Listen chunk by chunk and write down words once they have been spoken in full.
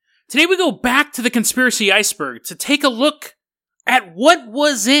Today we go back to the conspiracy iceberg to take a look at what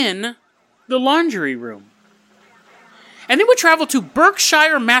was in the laundry room. And then we travel to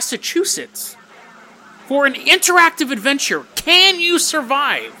Berkshire, Massachusetts for an interactive adventure. Can you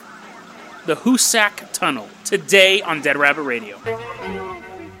survive the Hoosac Tunnel? Today on Dead Rabbit Radio.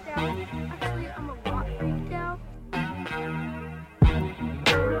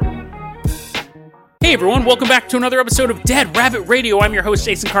 Hey everyone, welcome back to another episode of Dead Rabbit Radio. I'm your host,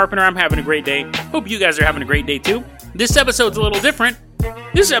 Jason Carpenter. I'm having a great day. Hope you guys are having a great day too. This episode's a little different.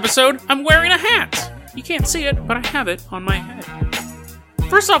 This episode, I'm wearing a hat. You can't see it, but I have it on my head.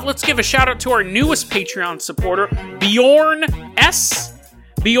 First off, let's give a shout out to our newest Patreon supporter, Bjorn S.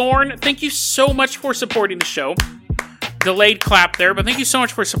 Bjorn, thank you so much for supporting the show. Delayed clap there, but thank you so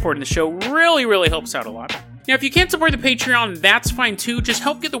much for supporting the show. Really, really helps out a lot. Now, if you can't support the Patreon, that's fine too. Just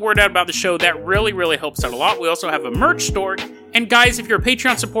help get the word out about the show. That really, really helps out a lot. We also have a merch store. And guys, if you're a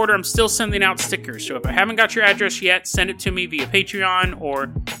Patreon supporter, I'm still sending out stickers. So if I haven't got your address yet, send it to me via Patreon or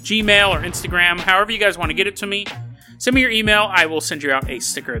Gmail or Instagram. However you guys want to get it to me. Send me your email. I will send you out a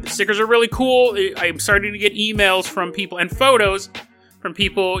sticker. The stickers are really cool. I'm starting to get emails from people and photos from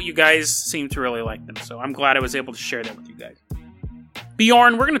people. You guys seem to really like them. So I'm glad I was able to share that with you guys.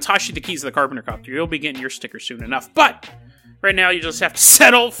 Bjorn, we're going to toss you the keys of the Carpenter Copter. You'll be getting your sticker soon enough. But right now, you just have to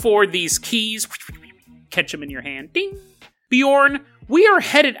settle for these keys. Catch them in your hand. Ding. Bjorn, we are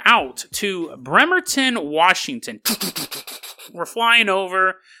headed out to Bremerton, Washington. We're flying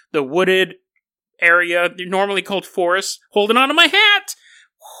over the wooded area, normally called forest. Holding on to my hat.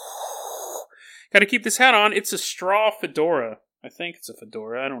 Got to keep this hat on. It's a straw fedora. I think it's a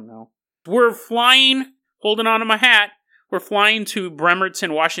fedora. I don't know. We're flying, holding on to my hat. We're flying to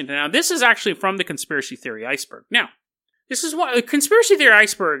Bremerton, Washington. Now, this is actually from the Conspiracy Theory Iceberg. Now, this is what the Conspiracy Theory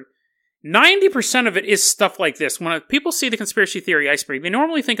Iceberg, 90% of it is stuff like this. When people see the Conspiracy Theory Iceberg, they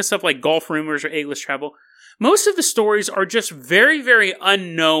normally think of stuff like golf rumors or eggless travel. Most of the stories are just very, very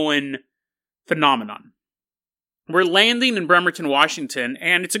unknown phenomenon. We're landing in Bremerton, Washington,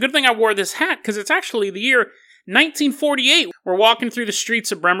 and it's a good thing I wore this hat because it's actually the year 1948. We're walking through the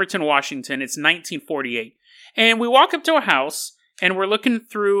streets of Bremerton, Washington. It's 1948. And we walk up to a house, and we're looking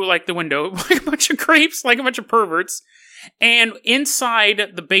through, like, the window, like a bunch of creeps, like a bunch of perverts. And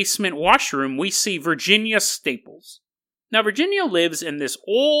inside the basement washroom, we see Virginia Staples. Now, Virginia lives in this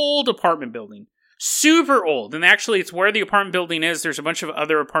old apartment building. Super old. And actually, it's where the apartment building is. There's a bunch of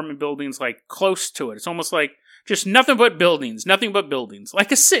other apartment buildings, like, close to it. It's almost like just nothing but buildings. Nothing but buildings.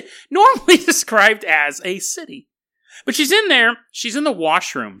 Like a city. Normally described as a city. But she's in there. She's in the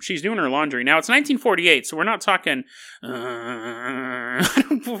washroom. She's doing her laundry. Now, it's 1948, so we're not talking, what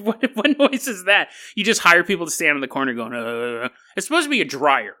noise is that? You just hire people to stand in the corner going, It's supposed to be a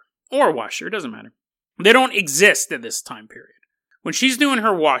dryer or a washer. It doesn't matter. They don't exist at this time period. When she's doing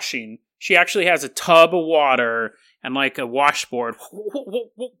her washing, she actually has a tub of water and like a washboard.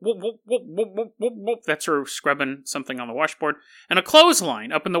 That's her scrubbing something on the washboard. And a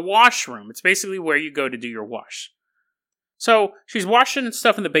clothesline up in the washroom. It's basically where you go to do your wash. So, she's washing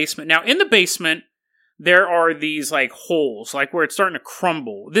stuff in the basement. Now, in the basement, there are these, like, holes, like, where it's starting to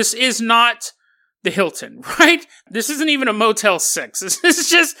crumble. This is not the Hilton, right? This isn't even a Motel 6. This is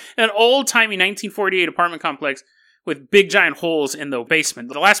just an old-timey 1948 apartment complex with big, giant holes in the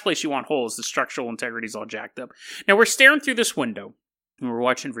basement. The last place you want holes, the structural integrity is all jacked up. Now, we're staring through this window, and we're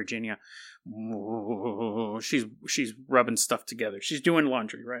watching Virginia. She's rubbing stuff together. She's doing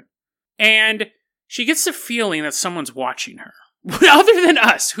laundry, right? And she gets the feeling that someone's watching her. Other than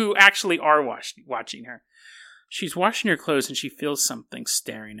us, who actually are watching her. She's washing her clothes and she feels something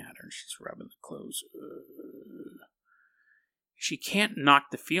staring at her. She's rubbing the clothes. She can't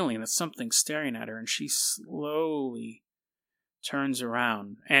knock the feeling that something's staring at her. And she slowly turns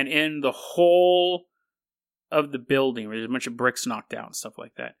around. And in the whole of the building, where there's a bunch of bricks knocked out and stuff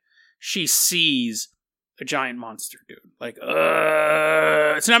like that, she sees a giant monster, dude. Like,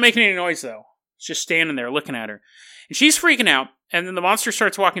 it's not making any noise, though. It's just standing there looking at her. And she's freaking out. And then the monster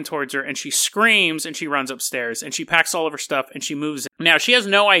starts walking towards her. And she screams and she runs upstairs. And she packs all of her stuff and she moves in. Now, she has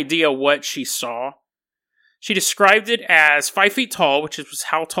no idea what she saw. She described it as 5 feet tall, which was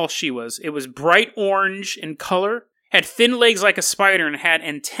how tall she was. It was bright orange in color. Had thin legs like a spider and had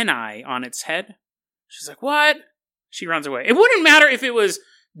antennae on its head. She's like, what? She runs away. It wouldn't matter if it was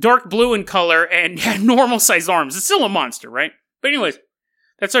dark blue in color and had normal sized arms. It's still a monster, right? But anyways.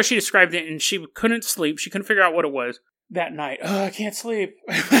 That's how she described it, and she couldn't sleep. She couldn't figure out what it was that night. I can't sleep.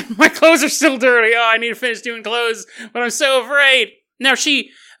 My clothes are still dirty. I need to finish doing clothes, but I'm so afraid. Now,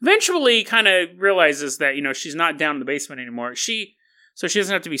 she eventually kind of realizes that, she's not down in the basement anymore. So she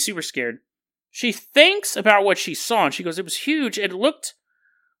doesn't have to be super scared. She thinks about what she saw, and she goes, it was huge. It looked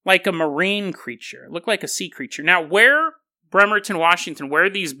like a marine creature. It looked like a sea creature. Now, where Bremerton, Washington, where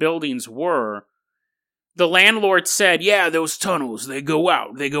these buildings were, the landlord said, yeah, those tunnels, they go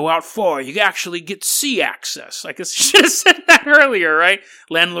out far. You actually get sea access. I guess you should have said that earlier, right?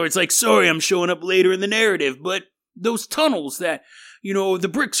 Landlord's like, sorry, I'm showing up later in the narrative, but those tunnels that, the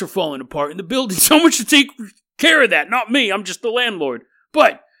bricks are falling apart in the building, someone should take care of that. Not me, I'm just the landlord.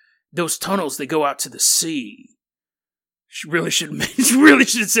 But those tunnels, they go out to the sea. She really should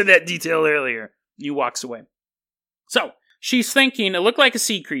have said that detail earlier. He walks away. So, she's thinking, it looked like a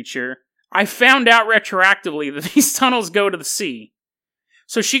sea creature. I found out retroactively that these tunnels go to the sea.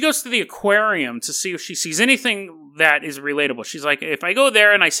 So she goes to the aquarium to see if she sees anything that is relatable. She's like, if I go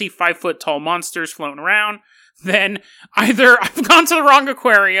there and I see 5-foot-tall monsters floating around, then either I've gone to the wrong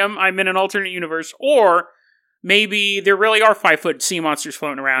aquarium, I'm in an alternate universe, or maybe there really are 5-foot sea monsters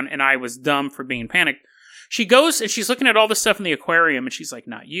floating around and I was dumb for being panicked. She goes and she's looking at all this stuff in the aquarium and she's like,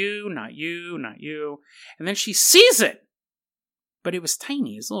 not you, not you, not you. And then she sees it. But it was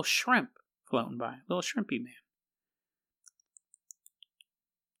tiny. It was a little shrimp floating by. A little shrimpy man.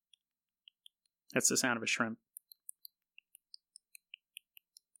 That's the sound of a shrimp.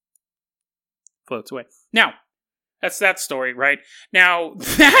 Floats away. Now, that's that story, right? Now,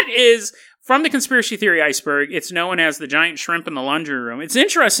 that is from the conspiracy theory iceberg. It's known as the giant shrimp in the laundry room. It's an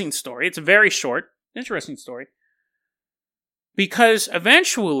interesting story. It's very short. Interesting story. Because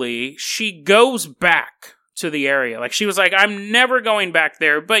eventually, she goes back to the area. Like, she was like, I'm never going back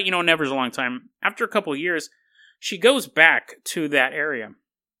there. But, never's a long time. After a couple of years, she goes back to that area.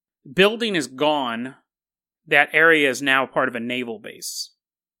 Building is gone. That area is now part of a naval base.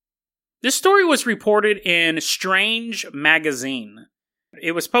 This story was reported in Strange magazine.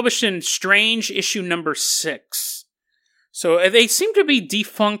 It was published in Strange issue number 6. So they seem to be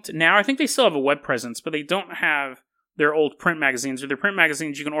defunct now. I think they still have a web presence, but they don't have their old print magazines. Or their print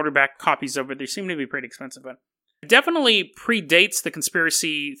magazines, you can order back copies of it. They seem to be pretty expensive, but it definitely predates the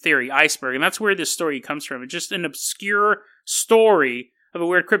conspiracy theory iceberg, and that's where this story comes from. It's just an obscure story of a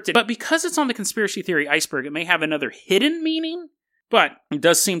weird cryptid. But because it's on the conspiracy theory iceberg, it may have another hidden meaning. But it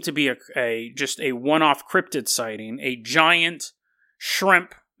does seem to be just a one-off cryptid sighting, a giant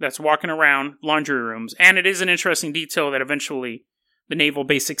shrimp that's walking around laundry rooms. And it is an interesting detail that eventually the naval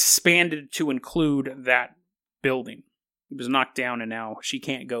base expanded to include that building. It was knocked down and now she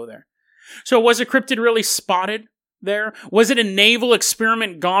can't go there. So was a cryptid really spotted there? Was it a naval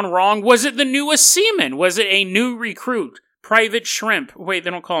experiment gone wrong? Was it the newest seaman? Was it a new recruit? Private Shrimp. Wait, they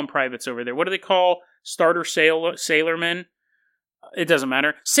don't call them privates over there. What do they call starter sailormen? It doesn't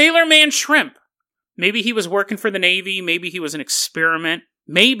matter. Sailorman Shrimp. Maybe he was working for the Navy. Maybe he was an experiment.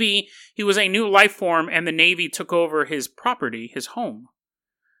 Maybe he was a new life form and the Navy took over his property, his home,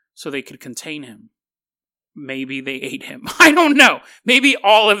 so they could contain him. Maybe they ate him. I don't know. Maybe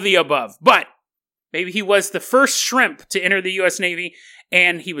all of the above. But maybe he was the first shrimp to enter the U.S. Navy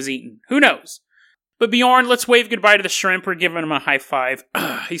and he was eaten. Who knows? But Bjorn, let's wave goodbye to the shrimp. We're giving him a high five.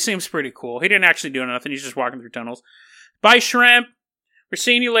 He seems pretty cool. He didn't actually do nothing. He's just walking through tunnels. Bye, shrimp. We're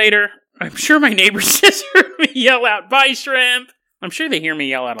seeing you later. I'm sure my neighbors just heard me yell out, bye, shrimp. I'm sure they hear me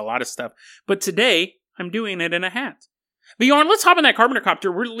yell out a lot of stuff. But today, I'm doing it in a hat. Bjorn, let's hop in that Carpenter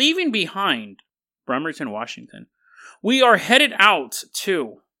copter. We're leaving behind Bremerton, Washington. We are headed out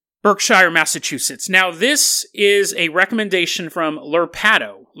to Berkshire, Massachusetts. Now, this is a recommendation from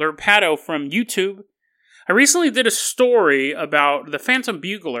Lurpato. Lurpato from YouTube. I recently did a story about the Phantom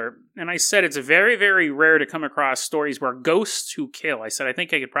Bugler, and I said it's very, very rare to come across stories where ghosts who kill. I said I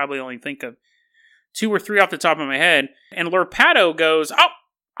think I could probably only think of 2 or 3 off the top of my head. And Lurpato goes, oh,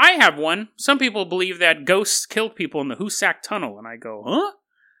 I have one. Some people believe that ghosts killed people in the Hoosac Tunnel. And I go, huh?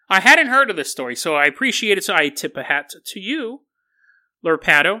 I hadn't heard of this story, so I appreciate it. So I tip a hat to you,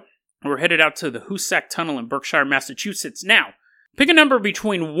 Lurpato. We're headed out to the Hoosac Tunnel in Berkshire, Massachusetts. Now, pick a number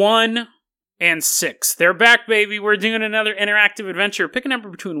between 1 and 6. They're back, baby. We're doing another interactive adventure. Pick a number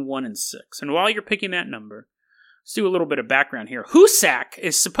between 1 and 6. And while you're picking that number, let's do a little bit of background here. Hoosac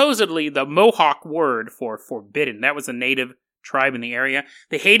is supposedly the Mohawk word for forbidden. That was a native tribe in the area.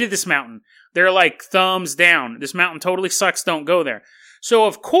 They hated this mountain. They're like, thumbs down. This mountain totally sucks. Don't go there. So,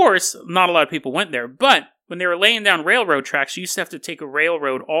 of course, not a lot of people went there. But when they were laying down railroad tracks, you used to have to take a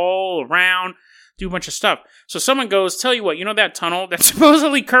railroad all around, do a bunch of stuff. So someone goes, tell you what, you know that tunnel that's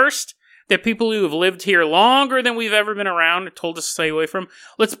supposedly cursed? That people who have lived here longer than we've ever been around told us to stay away from?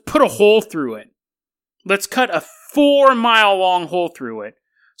 Let's put a hole through it. Let's cut a 4-mile-long hole through it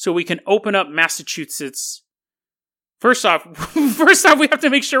so we can open up Massachusetts. First off, we have to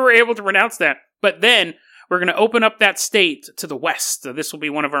make sure we're able to pronounce that. But then we're going to open up that state to the west. So this will be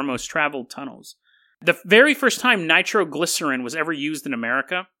one of our most traveled tunnels. The very first time nitroglycerin was ever used in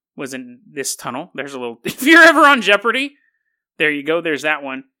America was in this tunnel. There's a little... If you're ever on Jeopardy, there you go. There's that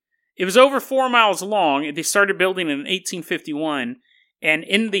one. It was over 4 miles long. They started building in 1851. And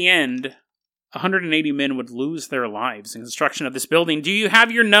in the end, 180 men would lose their lives in construction of this building. Do you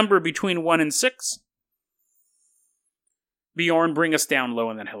have your number between 1 and 6? Bjorn, bring us down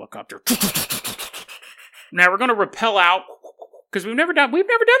low in that helicopter. Now we're going to rappel out, because we've never done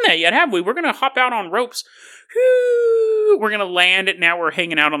that yet, have we? We're going to hop out on ropes. We're going to land it. Now we're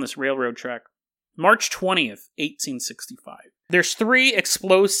hanging out on this railroad track. March 20th, 1865. There's 3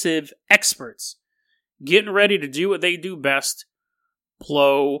 explosive experts getting ready to do what they do best,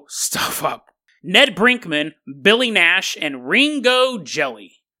 blow stuff up. Ned Brinkman, Billy Nash, and Ringo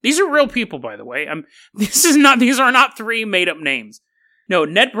Jelly. These are real people, by the way. These are not 3 made-up names. No,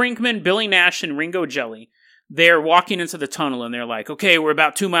 Ned Brinkman, Billy Nash, and Ringo Jelly. They're walking into the tunnel, and they're like, okay, we're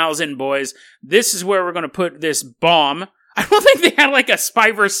about 2 miles in, boys. This is where we're going to put this bomb. I don't think they had like a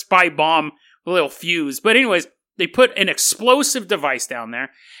spy versus spy bomb, a little fuse. But anyways, they put an explosive device down there,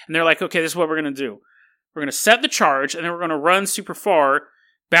 and they're like, okay, this is what we're going to do. We're going to set the charge, and then we're going to run super far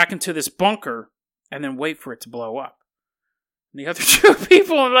back into this bunker, and then wait for it to blow up. And the other 2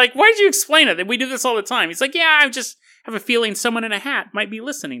 people are like, why did you explain it? We do this all the time. He's like, yeah, I just have a feeling someone in a hat might be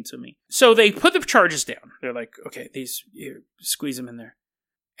listening to me. So they put the charges down. They're like, okay, here, squeeze them in there.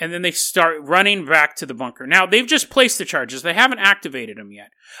 And then they start running back to the bunker. Now, they've just placed the charges. They haven't activated them yet.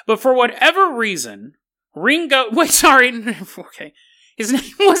 But for whatever reason, okay. His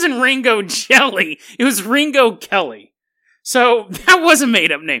name wasn't Ringo Jelly. It was Ringo Kelly. So that was a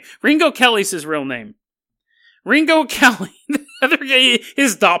made-up name. Ringo Kelly's his real name. Ringo Kelly, the other guy,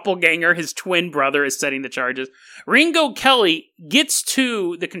 his doppelganger, his twin brother, is setting the charges. Ringo Kelly gets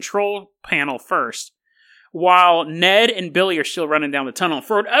to the control panel first, while Ned and Billy are still running down the tunnel.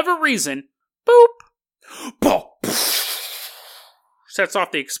 For whatever reason, boop, boop, sets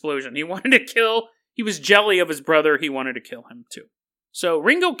off the explosion. He was jelly of his brother. He wanted to kill him too. So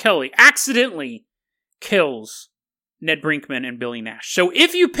Ringo Kelly accidentally kills Ned Brinkman and Billy Nash. So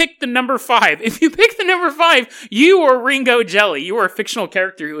if you pick the number 5, you are Ringo Jelly. You are a fictional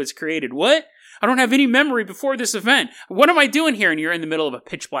character who was created. What? I don't have any memory before this event. What am I doing here? And you're in the middle of a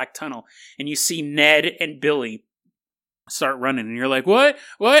pitch black tunnel, and you see Ned and Billy start running, and you're like, what?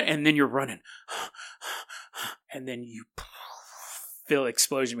 And then you're running. And then you feel an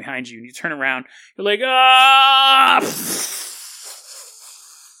explosion behind you, and you turn around. You're like, ah!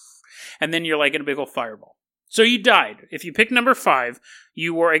 And then you're like in a big old fireball. So you died. If you pick number 5,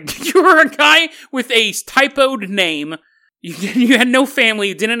 you were a guy with a typoed name. You had no family.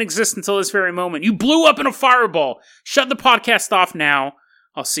 You didn't exist until this very moment. You blew up in a fireball. Shut the podcast off now.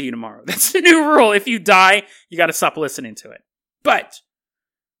 I'll see you tomorrow. That's the new rule. If you die, you got to stop listening to it. But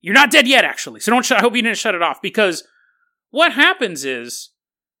you're not dead yet, actually. So I hope you didn't shut it off, because what happens is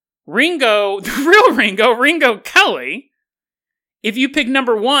Ringo, the real Ringo Kelly. If you pick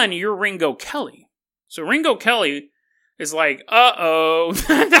number 1, you're Ringo Kelly. So Ringo Kelly is like, uh-oh,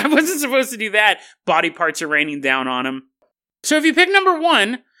 I wasn't supposed to do that. Body parts are raining down on him. So if you pick number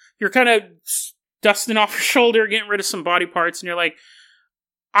 1, you're kind of dusting off your shoulder, getting rid of some body parts, and you're like,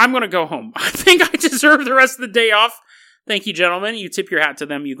 I'm going to go home. I think I deserve the rest of the day off. Thank you, gentlemen. You tip your hat to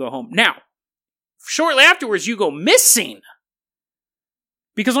them, you go home. Now, shortly afterwards, you go missing.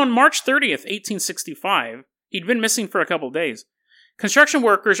 Because on March 30th, 1865, he'd been missing for a couple days. Construction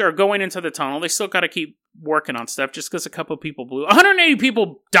workers are going into the tunnel. They still got to keep working on stuff just because a couple of people 180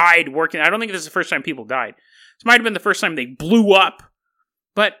 people died working. I don't think this is the first time people died. This might have been the first time they blew up.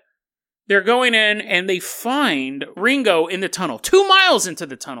 But they're going in and they find Ringo in the tunnel, 2 miles into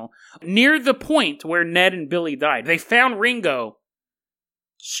the tunnel, near the point where Ned and Billy died. They found Ringo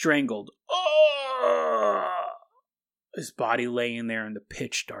strangled. His body laying there in the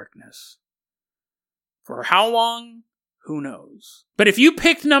pitch darkness. For how long? Who knows? But if you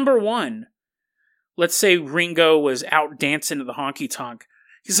picked number 1, let's say Ringo was out dancing to the honky-tonk.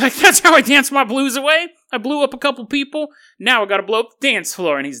 He's like, that's how I dance my blues away. I blew up a couple people. Now I gotta blow up the dance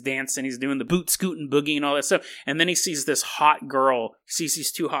floor. And he's dancing. He's doing the boot scooting boogie and all that stuff. And then he sees this hot girl. He sees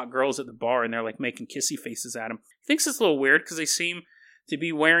these 2 hot girls at the bar, and they're like making kissy faces at him. He thinks it's a little weird because they seem to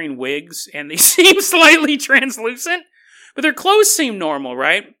be wearing wigs and they seem slightly translucent. But their clothes seem normal,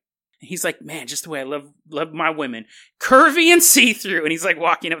 right? He's like, man, just the way I love my women. Curvy and see-through. And he's like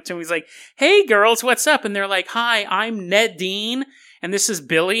walking up to him. He's like, hey, girls, what's up? And they're like, hi, I'm Ned Dean. And this is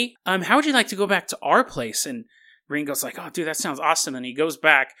Billy. How would you like to go back to our place? And Ringo's like, oh, dude, that sounds awesome. And he goes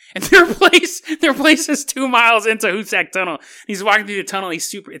back. And their place is 2 miles into Hoosac Tunnel. And he's walking through the tunnel. It's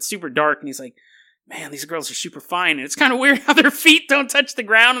super dark. And he's like, man, these girls are super fine. And it's kind of weird how their feet don't touch the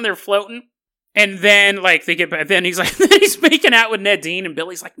ground and they're floating. And then, like, then he's like, then he's making out with Nadine, and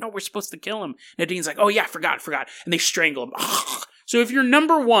Billy's like, no, we're supposed to kill him. Nadine's like, oh yeah, forgot. And they strangle him. So if you're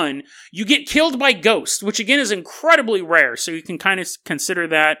number 1, you get killed by ghosts, which again is incredibly rare. So you can kind of consider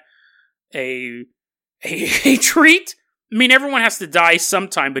that a treat. I mean, everyone has to die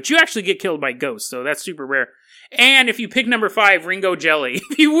sometime, but you actually get killed by ghosts, so that's super rare. And if you pick number 5, Ringo Jelly,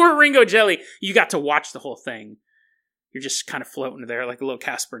 if you were Ringo Jelly, you got to watch the whole thing. You're just kind of floating there like a little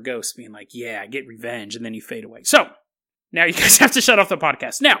Casper ghost being like, yeah, get revenge, and then you fade away. So, now you guys have to shut off the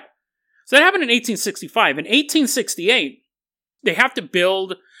podcast. Now, so that happened in 1865. In 1868, they have to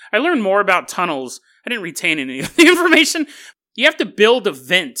build... I learned more about tunnels. I didn't retain any of the information. You have to build a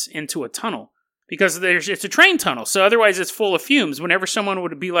vent into a tunnel because it's a train tunnel, so otherwise it's full of fumes. Whenever someone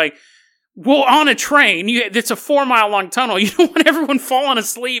would be like, well, on a train, it's a 4-mile-long tunnel. You don't want everyone falling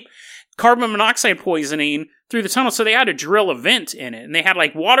asleep, carbon monoxide poisoning through the tunnel, so they had to drill a vent in it. And they had,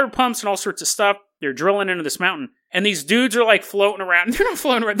 like, water pumps and all sorts of stuff. They're drilling into this mountain. And these dudes are, like, floating around. They're not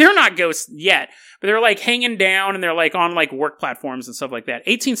floating around. They're not ghosts yet. But they're, like, hanging down, and they're, like, on, like, work platforms and stuff like that.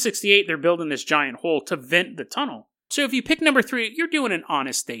 1868, they're building this giant hole to vent the tunnel. So if you pick number 3, you're doing an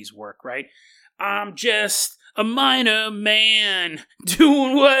honest day's work, right? I'm just a miner man,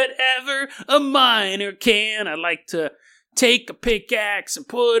 doing whatever a miner can. I like to take a pickaxe and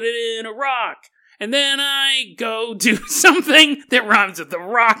put it in a rock. And then I go do something that rhymes with the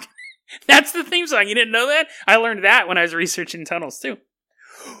rock. That's the theme song. You didn't know that? I learned that when I was researching tunnels, too.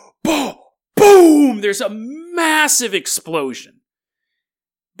 Boom! Boom! There's a massive explosion.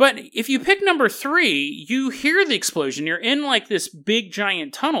 But if you pick number 3, you hear the explosion. You're in, like, this big,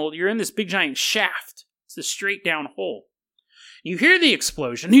 giant tunnel. You're in this big, giant shaft. It's a straight down hole. You hear the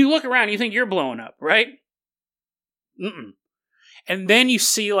explosion. You look around. You think you're blowing up, right? Mm-mm. And then you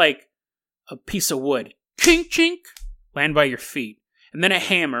see, like, a piece of wood. Chink, chink. Land by your feet. And then a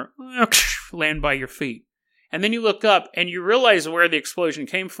hammer. Land by your feet. And then you look up and you realize where the explosion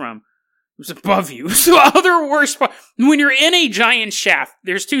came from. It was above you. So other worse part. When you're in a giant shaft,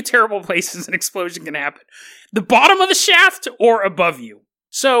 there's 2 terrible places an explosion can happen. The bottom of the shaft or above you.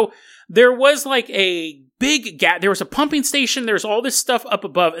 So there was like a big gas. There was a pumping station. There was all this stuff up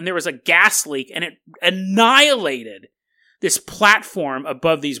above. And there was a gas leak. And it annihilated this platform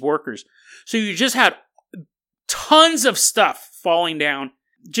above these workers. So you just had tons of stuff falling down,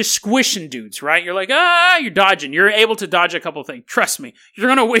 just squishing dudes, right? You're like, you're dodging. You're able to dodge a couple things. Trust me. You're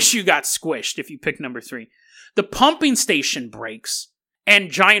going to wish you got squished if you pick number 3. The pumping station breaks,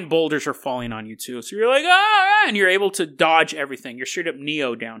 and giant boulders are falling on you too. So you're like, and you're able to dodge everything. You're straight up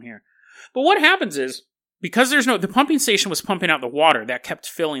Neo down here. But what happens is, because the pumping station was pumping out the water that kept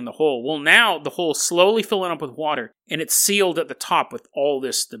filling the hole. Well, now the hole's slowly filling up with water, and it's sealed at the top with all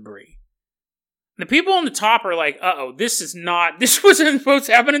this debris. The people on the top are like, this wasn't supposed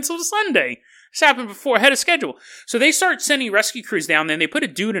to happen until Sunday. This happened before, ahead of schedule. So they start sending rescue crews down there, and they put a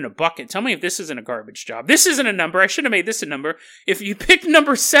dude in a bucket. Tell me if this isn't a garbage job. This isn't a number. I should have made this a number. If you pick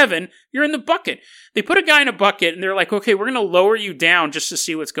number 7, you're in the bucket. They put a guy in a bucket, and they're like, okay, we're going to lower you down just to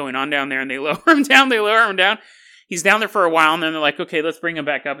see what's going on down there. And they lower him down, He's down there for a while, and then they're like, okay, let's bring him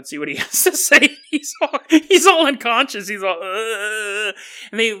back up and see what he has to say. He's all unconscious. He's all,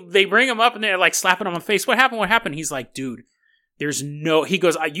 And they bring him up, and they're like slapping him on the face. What happened? He's like, dude, he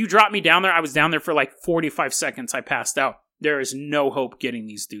goes, you dropped me down there. I was down there for like 45 seconds. I passed out. There is no hope getting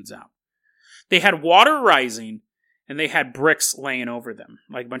these dudes out. They had water rising, and they had bricks laying over them,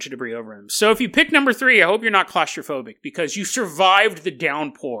 like a bunch of debris over them. So if you pick number 3, I hope you're not claustrophobic, because you survived the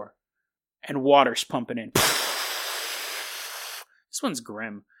downpour, and water's pumping in. This one's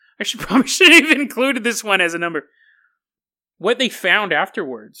grim. I probably should have included this one as a number. What they found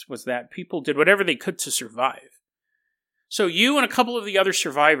afterwards was that people did whatever they could to survive. So you and a couple of the other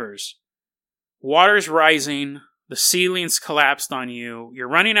survivors, water's rising, the ceiling's collapsed on you, you're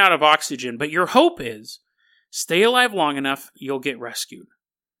running out of oxygen, but your hope is, stay alive long enough, you'll get rescued.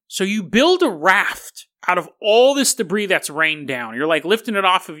 So you build a raft out of all this debris that's rained down. You're like lifting it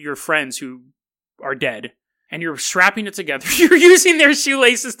off of your friends who are dead. And you're strapping it together. You're using their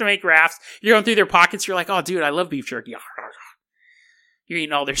shoelaces to make rafts. You're going through their pockets. You're like, oh, dude, I love beef jerky. You're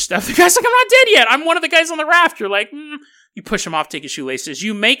eating all their stuff. The guy's like, I'm not dead yet. I'm one of the guys on the raft. You're like, You push him off, take his shoelaces.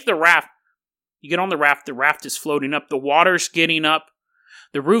 You make the raft. You get on the raft. The raft is floating up. The water's getting up.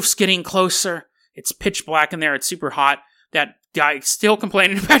 The roof's getting closer. It's pitch black in there. It's super hot. That guy's still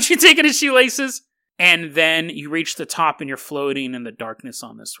complaining about you taking his shoelaces. And then you reach the top and you're floating in the darkness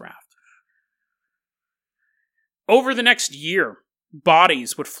on this raft. Over the next year,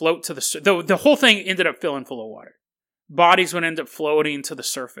 bodies would float to the whole thing ended up filling full of water. Bodies would end up floating to the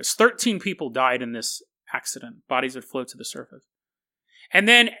surface. 13 people died in this accident. Bodies would float to the surface. And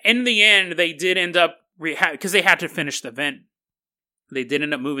then in the end, they did end up, because they had to finish the vent, they did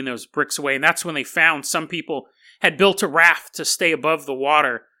end up moving those bricks away. And that's when they found some people had built a raft to stay above the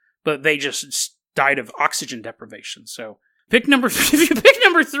water, but they just died of oxygen deprivation. So if you pick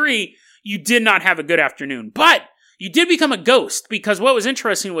number 3, you did not have a good afternoon. But you did become a ghost, because what was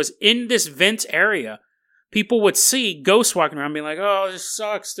interesting was in this vent area, people would see ghosts walking around being like, oh, this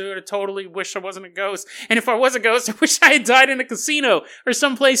sucks, dude. I totally wish I wasn't a ghost. And if I was a ghost, I wish I had died in a casino or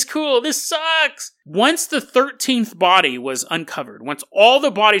someplace cool. This sucks. Once the 13th body was uncovered, once all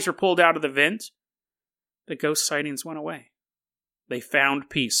the bodies were pulled out of the vent, the ghost sightings went away. They found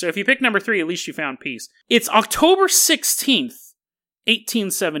peace. So if you pick number 3, at least you found peace. It's October 16th,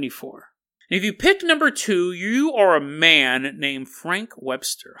 1874. If you pick number 2, you are a man named Frank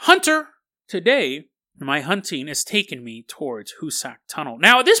Webster. Hunter, today, my hunting has taken me towards Hoosac Tunnel.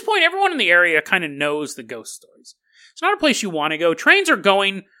 Now, at this point, everyone in the area kind of knows the ghost stories. It's not a place you want to go. Trains are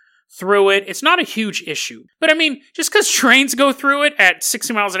going through it. It's not a huge issue. But I mean, just because trains go through it at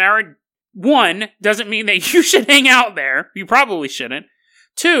 60 miles an hour, 1, doesn't mean that you should hang out there. You probably shouldn't.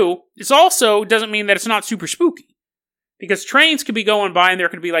 2, it also doesn't mean that it's not super spooky. Because trains could be going by and there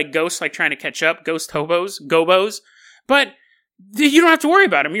could be like ghosts like trying to catch up, ghost hobos, gobos. But you don't have to worry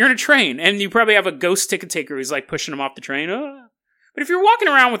about them. You're in a train, and you probably have a ghost ticket taker who's like pushing them off the train. But if you're walking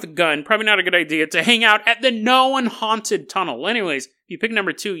around with a gun, probably not a good idea to hang out at the known haunted tunnel. Anyways, if you pick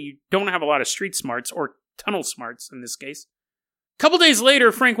number 2, you don't have a lot of street smarts, or tunnel smarts in this case. A couple days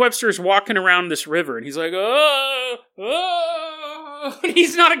later, Frank Webster is walking around this river, and he's like, oh.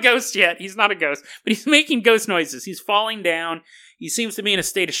 He's not a ghost yet. He's not a ghost, but he's making ghost noises. He's falling down. He seems to be in a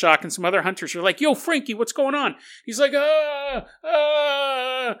state of shock, and some other hunters are like, yo, Frankie, what's going on? He's like,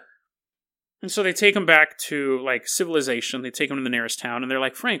 And so they take him back to, like, civilization. They take him to the nearest town, and they're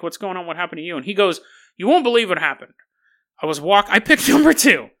like, Frank, what's going on? What happened to you? And he goes, you won't believe what happened. I picked number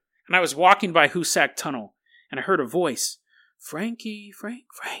 2, and I was walking by Hoosac Tunnel, and I heard a voice. Frankie, Frank.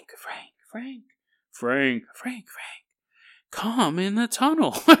 Come in the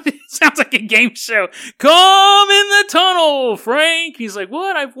tunnel. It sounds like a game show. Come in the tunnel, Frank. He's like,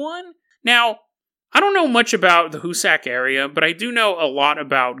 what? I've won? Now, I don't know much about the Hoosac area, but I do know a lot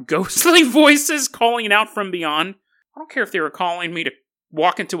about ghostly voices calling out from beyond. I don't care if they were calling me to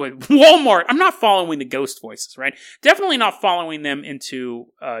walk into a Walmart. I'm not following the ghost voices, right? Definitely not following them into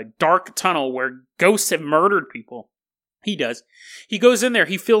a dark tunnel where ghosts have murdered people. He does. He goes in there.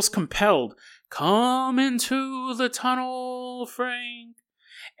 He feels compelled. Come into the tunnel, Frank.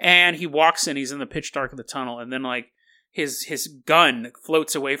 And he walks in. He's in the pitch dark of the tunnel. And then, like, his gun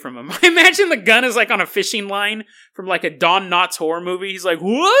floats away from him. I imagine the gun is, like, on a fishing line from, like, a Don Knotts horror movie. He's like,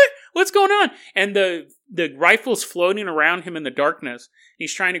 what? What's going on? And the rifle's floating around him in the darkness.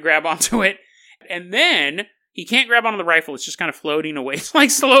 He's trying to grab onto it. And then he can't grab onto the rifle. It's just kind of floating away. It's, like,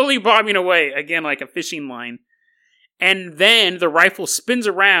 slowly bobbing away. Again, like a fishing line. And then the rifle spins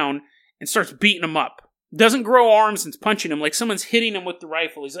around and starts beating him up. Doesn't grow arms and is punching him like someone's hitting him with the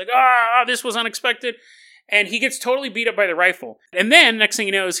rifle. He's like, this was unexpected. And he gets totally beat up by the rifle. And then, next thing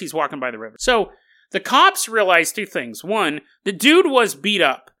he knows, he's walking by the river. So, the cops realized 2 things. 1, the dude was beat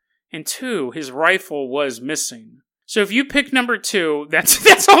up. And 2, his rifle was missing. So if you pick number 2,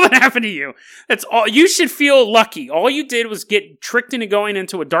 that's all that happened to you. That's all. You should feel lucky. All you did was get tricked into going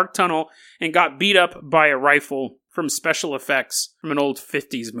into a dark tunnel and got beat up by a rifle from special effects from an old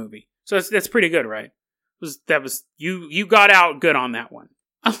 50s movie. So that's pretty good, right? You got out good on that one.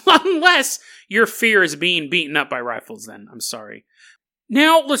 Unless your fear is being beaten up by rifles, then. I'm sorry.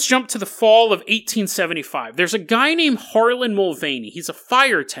 Now, let's jump to the fall of 1875. There's a guy named Harlan Mulvaney. He's a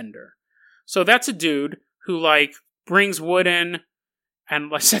fire tender. So that's a dude who, like, brings wood in and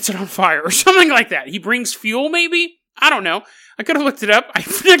like, sets it on fire or something like that. He brings fuel, maybe? I don't know. I could have looked it up. I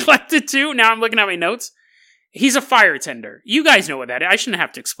neglected to. Now I'm looking at my notes. He's a fire tender. You guys know what that is. I shouldn't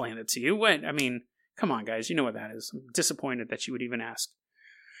have to explain it to you. Come on, guys. You know what that is. I'm disappointed that you would even ask.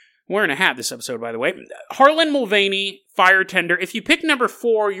 I'm wearing a hat this episode, by the way. Harlan Mulvaney, fire tender. If you pick number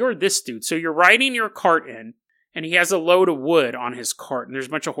 4, you're this dude. So you're riding your cart in, and he has a load of wood on his cart, and there's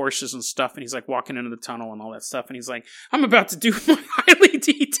a bunch of horses and stuff, and he's like walking into the tunnel and all that stuff, and he's like, I'm about to do my highly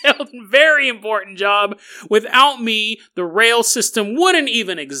detailed and very important job. Without me, the rail system wouldn't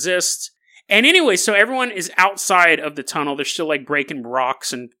even exist. And anyway, so everyone is outside of the tunnel. They're still like breaking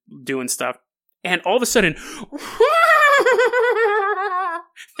rocks and doing stuff. And all of a sudden,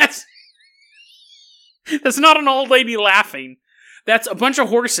 that's not an old lady laughing. That's a bunch of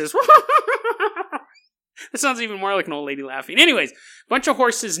horses. That sounds even more like an old lady laughing. Anyways, a bunch of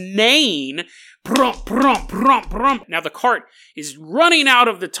horses neighing. Brump, brump, brump, brump. Now the cart is running out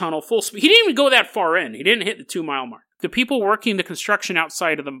of the tunnel full speed. He didn't even go that far in. He didn't hit the 2-mile mark. the people working the construction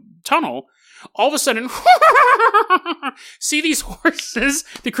outside of the tunnel all of a sudden see these horses,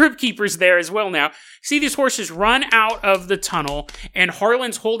 the crypt keeper's there as well now, see these horses run out of the tunnel, and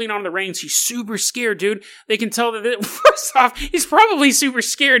Harlan's holding on the reins. He's super scared, dude. They can tell that, first off, he's probably super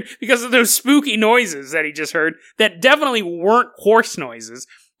scared because of those spooky noises that he just heard that definitely weren't horse noises.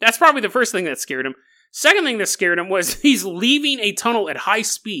 That's probably the first thing that scared him. Second thing that scared him was he's leaving a tunnel at high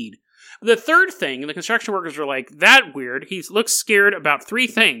speed. The third thing, the construction workers were like, that weird. He looks scared about 3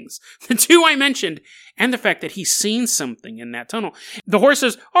 things. The 2 I mentioned, and the fact that he's seen something in that tunnel. The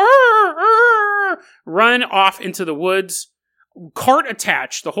horses run off into the woods. Cart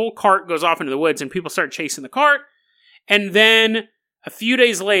attached. The whole cart goes off into the woods, and people start chasing the cart. And then a few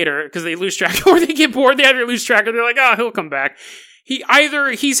days later, because they lose track, or they get bored, they either lose track, or they're like, oh, he'll come back.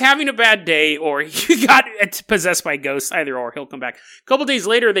 He's having a bad day, or he got possessed by ghosts, either or, he'll come back. A couple days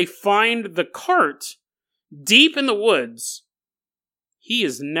later, they find the cart deep in the woods. He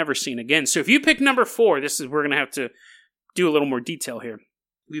is never seen again. So if you pick number 4, we're going to have to do a little more detail here.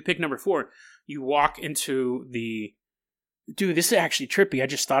 If you pick number 4, you walk into the... Dude, this is actually trippy. I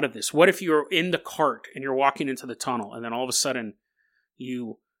just thought of this. What if you're in the cart and you're walking into the tunnel, and then all of a sudden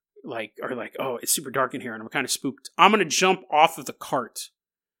you... are like, oh, it's super dark in here and I'm kind of spooked. I'm going to jump off of the cart.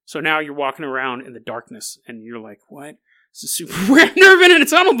 So now you're walking around in the darkness and you're like, what? This is super weird. I've never been in a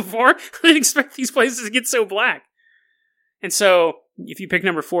tunnel before. I didn't expect these places to get so black. And so if you pick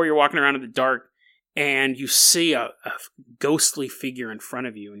number 4, you're walking around in the dark and you see a ghostly figure in front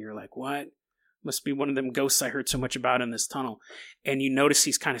of you and you're like, what? Must be one of them ghosts I heard so much about in this tunnel. And you notice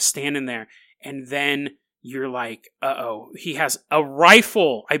he's kind of standing there, and then you're like, uh-oh, he has a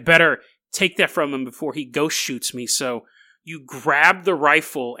rifle. I better take that from him before he ghost shoots me. So you grab the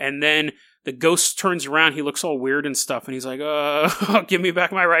rifle, and then the ghost turns around. He looks all weird and stuff, and he's like, give me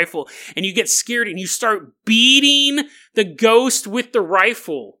back my rifle. And you get scared, and you start beating the ghost with the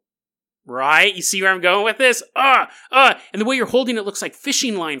rifle. Right? You see where I'm going with this? And the way you're holding it looks like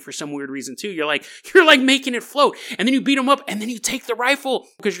fishing line for some weird reason, too. You're like making it float. And then you beat him up, and then you take the rifle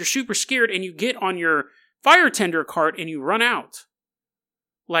because you're super scared, and you get on your fire tender cart and you run out.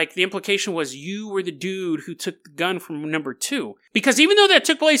 Like, the implication was you were the dude who took the gun from number 2. Because even though that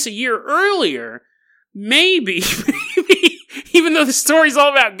took place a year earlier, maybe, even though the story's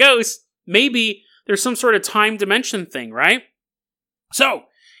all about ghosts, maybe there's some sort of time dimension thing, right? So,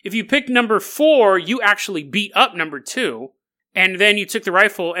 if you pick number 4, you actually beat up number 2, and then you took the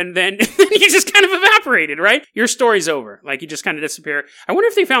rifle, and then you just kind of evaporated, right? Your story's over. Like, you just kind of disappear. I wonder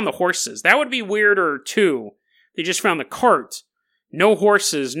if they found the horses. That would be weirder, too. They just found the cart. No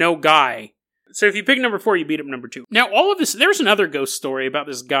horses, no guy. So if you pick number 4, you beat up number 2. Now, all of this, there's another ghost story about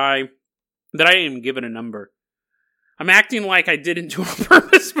this guy that I didn't even give it a number. I'm acting like I didn't do it on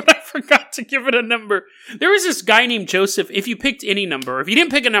purpose, but I forgot to give it a number. There was this guy named Joseph. If you picked any number, if you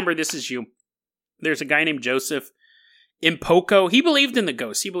didn't pick a number, this is you. There's a guy named Joseph Impoko. He believed in the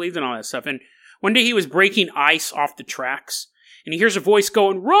ghosts. He believed in all that stuff. And one day he was breaking ice off the tracks. And he hears a voice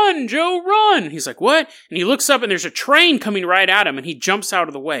going, "Run, Joe, run!" He's like, "What?" And he looks up and there's a train coming right at him. And he jumps out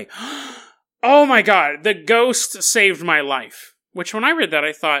of the way. Oh my God, the ghost saved my life. Which when I read that,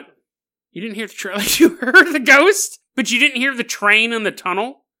 I thought, you didn't hear the train? Like, you heard the ghost, but you didn't hear the train in the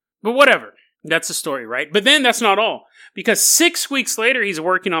tunnel? But whatever. That's the story, right? But then that's not all. Because 6 weeks later, he's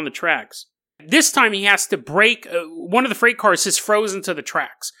working on the tracks. This time he has to break, one of the freight cars is frozen to the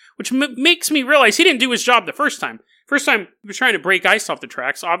tracks, which makes me realize he didn't do his job the first time. First time he was trying to break ice off the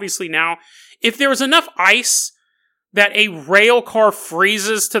tracks. Obviously now, if there was enough ice that a rail car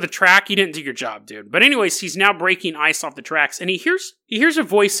freezes to the track, you didn't do your job, dude. But anyways, he's now breaking ice off the tracks, and he hears a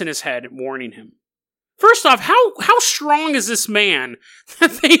voice in his head warning him. First off, how strong is this man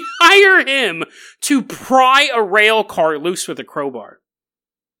that they hire him to pry a rail car loose with a crowbar?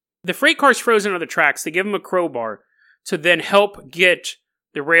 The freight car's frozen on the tracks. They give him a crowbar to then help get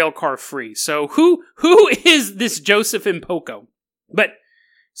the rail car free. So who is this Joseph Impoko? But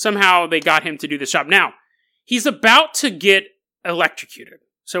somehow they got him to do this job. Now, he's about to get electrocuted.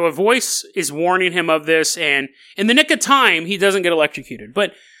 So a voice is warning him of this, and in the nick of time, he doesn't get electrocuted.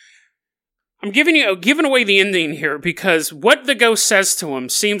 But I'm giving away the ending here because what the ghost says to him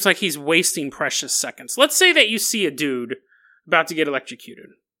seems like he's wasting precious seconds. Let's say that you see a dude about to get electrocuted.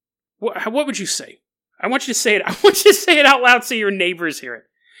 What would you say? I want you to say it. I want you to say it out loud so your neighbors hear it.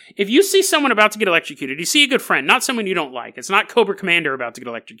 If you see someone about to get electrocuted, you see a good friend, not someone you don't like. It's not Cobra Commander about to get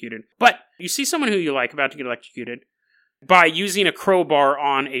electrocuted. But you see someone who you like about to get electrocuted by using a crowbar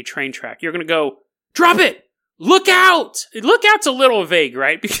on a train track. You're going to go, drop it! Look out! Look out's a little vague,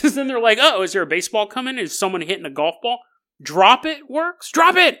 right? Because then they're like, oh, is there a baseball coming? Is someone hitting a golf ball? Drop it works?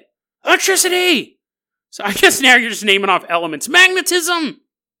 Drop it! Electricity! So I guess now you're just naming off elements. Magnetism!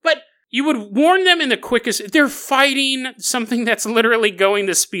 But you would warn them in the quickest... They're fighting something that's literally going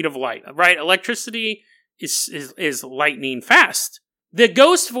the speed of light, right? Electricity is lightning fast. The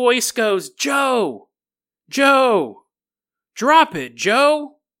ghost voice goes, Joe, drop it,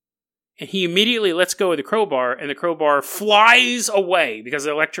 Joe. And he immediately lets go of the crowbar, and the crowbar flies away because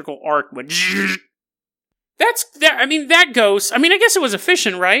the electrical arc went... That ghost... I guess it was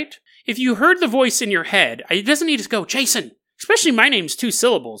efficient, right? If you heard the voice in your head, it doesn't need to go, Jason. Especially my name's 2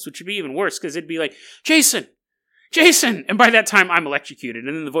 syllables, which would be even worse, because it'd be like, Jason. And by that time, I'm electrocuted.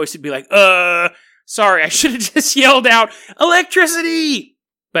 And then the voice would be like, sorry, I should have just yelled out, electricity!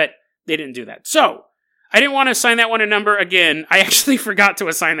 But they didn't do that. So, I didn't want to assign that one a number again. I actually forgot to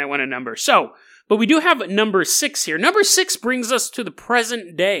assign that one a number. So, but we do have number 6 here. Number 6 brings us to the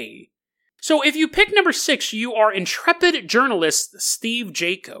present day. So, if you pick number 6, you are intrepid journalist Steve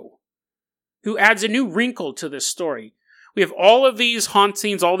Jaco, who adds a new wrinkle to this story. We have all of these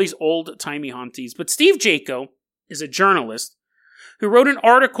hauntings, all these old-timey hauntings, but Steve Jaco is a journalist who wrote an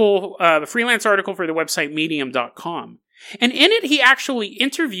article, a freelance article for the website Medium.com. And in it, he actually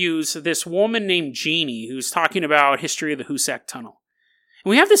interviews this woman named Jeannie, who's talking about history of the Hoosac Tunnel. And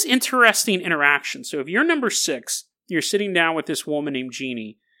we have this interesting interaction. So if you're number 6, you're sitting down with this woman named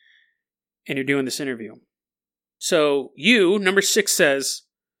Jeannie, and you're doing this interview. So you, number 6, says,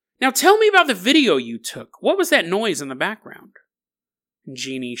 now tell me about the video you took. What was that noise in the background? And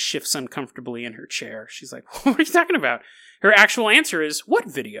Jeannie shifts uncomfortably in her chair. She's like, what are you talking about? Her actual answer is,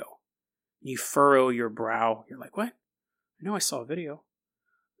 what video? You furrow your brow. You're like, what? I know I saw a video.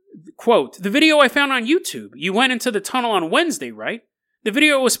 Quote, the video I found on YouTube. You went into the tunnel on Wednesday, right? The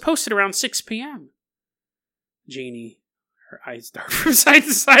video was posted around 6 p.m. Jeannie, her eyes dart from side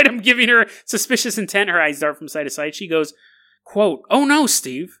to side. I'm giving her suspicious intent. Her eyes dart from side to side. She goes, quote, oh no,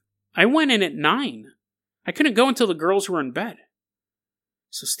 Steve. I went in at 9. I couldn't go until the girls were in bed.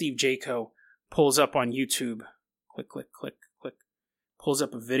 So Steve Jaco pulls up on YouTube. Click, click, click, click. Pulls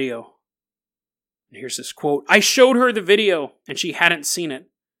up a video. And here's this quote. I showed her the video, and she hadn't seen it.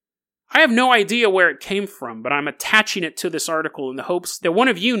 I have no idea where it came from, but I'm attaching it to this article in the hopes that one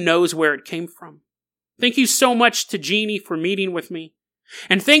of you knows where it came from. Thank you so much to Jeannie for meeting with me.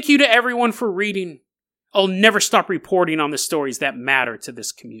 And thank you to everyone for reading. I'll never stop reporting on the stories that matter to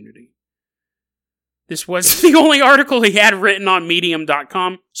this community. This was the only article he had written on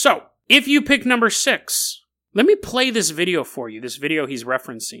Medium.com. So, if you pick number 6, let me play this video for you, this video he's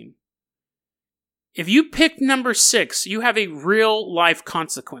referencing. If you pick number 6, you have a real-life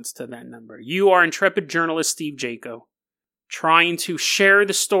consequence to that number. You are intrepid journalist Steve Jaco, trying to share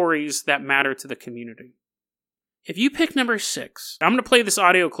the stories that matter to the community. If you pick number 6, I'm going to play this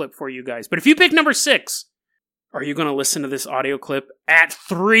audio clip for you guys, but if you pick number 6, are you going to listen to this audio clip at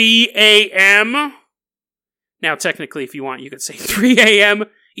 3 a.m.? Now, technically, if you want, you could say 3 a.m.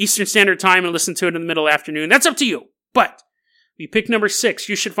 Eastern Standard Time and listen to it in the middle of the afternoon. That's up to you. But if you pick number 6,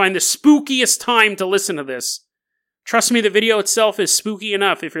 you should find the spookiest time to listen to this. Trust me, the video itself is spooky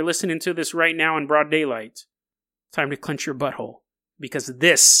enough if you're listening to this right now in broad daylight. Time to clench your butthole, because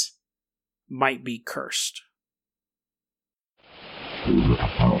this might be cursed.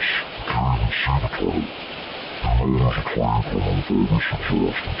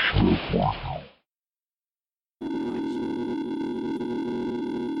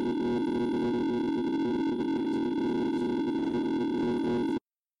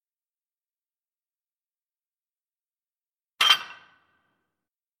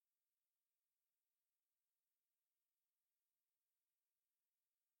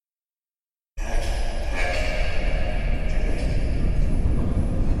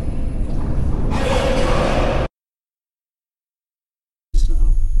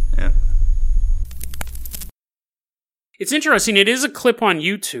 It's interesting. It is a clip on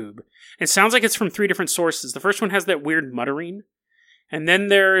YouTube. It sounds like it's from 3 different sources. The first one has that weird muttering. And then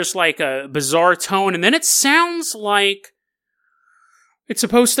there's like a bizarre tone. And then it sounds like it's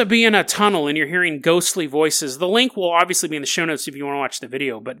supposed to be in a tunnel and you're hearing ghostly voices. The link will obviously be in the show notes if you want to watch the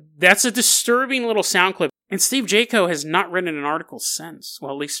video. But that's a disturbing little sound clip. And Steve Jaco has not written an article since.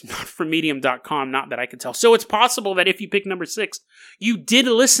 Well, at least not from Medium.com, not that I could tell. So it's possible that if you pick number 6, you did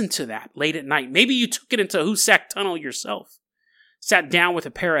listen to that late at night. Maybe you took it into Hoosac Tunnel yourself. Sat down with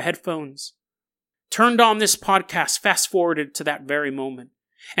a pair of headphones. Turned on this podcast, fast-forwarded to that very moment.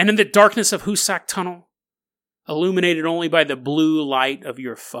 And in the darkness of Hoosac Tunnel, illuminated only by the blue light of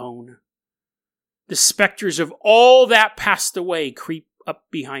your phone, the specters of all that passed away creep up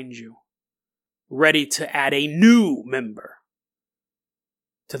behind you, ready to add a new member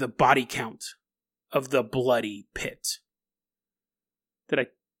to the body count of the bloody pit. Did I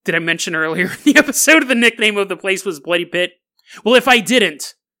Did I mention earlier in the episode the nickname of the place was Bloody Pit? Well, if I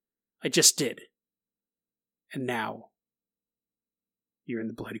didn't, I just did. And now, you're in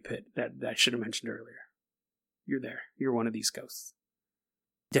the Bloody Pit. That I should have mentioned earlier. You're there. You're one of these ghosts.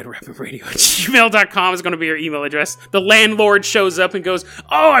 DeadRabbitRadio@gmail.com is going to be your email address. The landlord shows up and goes,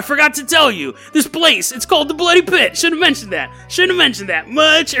 "Oh, I forgot to tell you. This place, it's called the Bloody Pit. Should have mentioned that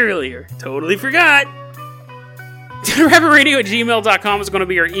much earlier. Totally forgot." DeadRabbitRadio@gmail.com is going to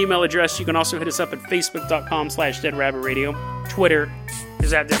be your email address. You can also hit us up at Facebook.com/DeadRabbitRadio. Twitter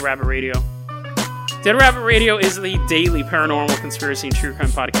is @DeadRabbitRadio. Dead Rabbit Radio is the daily paranormal conspiracy and true crime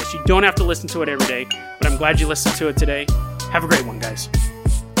podcast. You don't have to listen to it every day, but I'm glad you listened to it today. Have a great one, guys.